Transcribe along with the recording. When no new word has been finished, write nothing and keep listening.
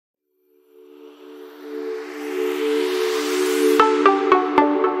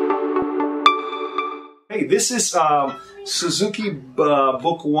Okay, this is Suzuki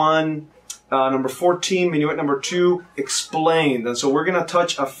Book 1, number 14, Minuet number 2, Explained. And so we're going to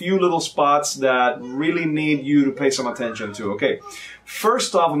touch a few little spots that really need you to pay some attention to. Okay,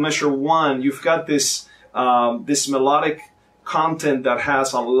 first off, in measure 1, you've got this, this melodic content that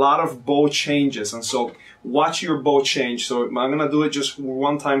has a lot of bow changes. And so watch your bow change. So I'm going to do it just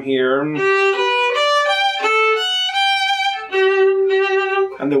one time here.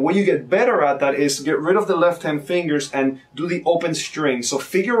 And the way you get better at that is get rid of the left-hand fingers and do the open string. So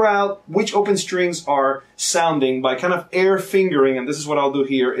figure out which open strings are sounding by kind of air fingering, and this is what I'll do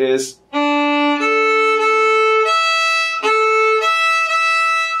here is...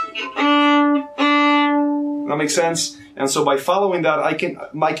 That makes sense? And so by following that, I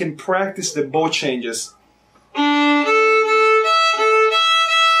can practice the bow changes.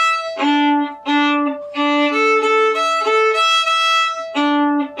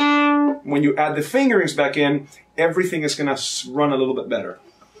 When you add the fingerings back in, everything is going to run a little bit better.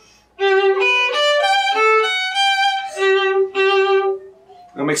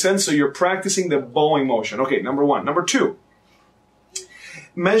 That makes sense? So you're practicing the bowing motion. Okay, number 1. Number 2.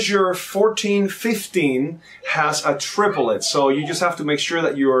 Measure 14-15 has a triplet. So you just have to make sure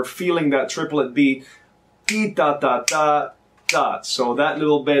that you're feeling that triplet beat. Beat, dot, dot, dot, dot. So that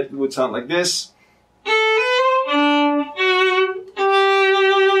little bit would sound like this.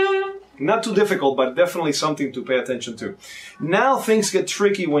 Not too difficult, but definitely something to pay attention to. Now things get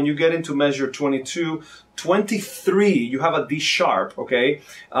tricky when you get into measure 22. 23, you have a D sharp, okay?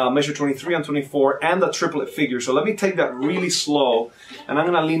 Measure 23 and 24, and a triplet figure. So let me take that really slow, and I'm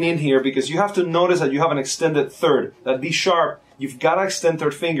gonna lean in here because you have to notice that you have an extended third. That D sharp, you've gotta extend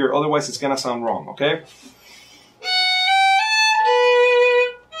third finger, otherwise it's gonna sound wrong, okay?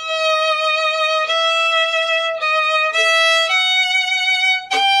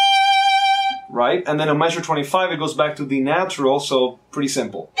 Right? And then on measure 25, it goes back to the natural, so pretty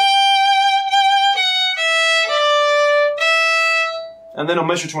simple. And then on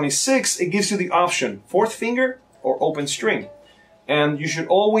measure 26, it gives you the option, fourth finger or open string. And you should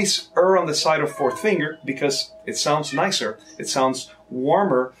always err on the side of fourth finger because it sounds nicer, it sounds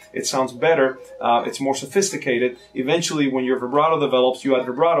warmer, it sounds better, it's more sophisticated. Eventually, when your vibrato develops, you add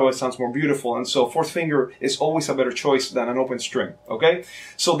vibrato, it sounds more beautiful. And so fourth finger is always a better choice than an open string, okay?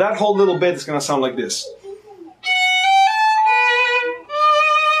 So that whole little bit is going to sound like this.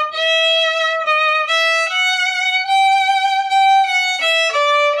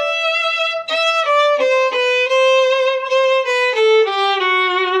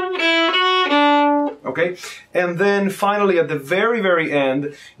 Okay, and then finally at the very, very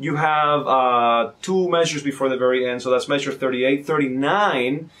end, you have 2 measures before the very end, so that's measure 38,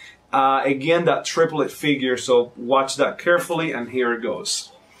 39, again that triplet figure, so watch that carefully, and here it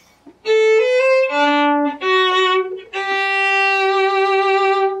goes.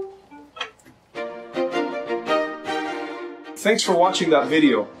 Thanks for watching that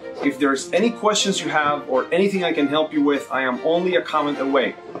video. If there's any questions you have or anything I can help you with, I am only a comment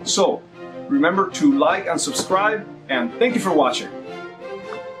away. So, remember to like and subscribe, and thank you for watching.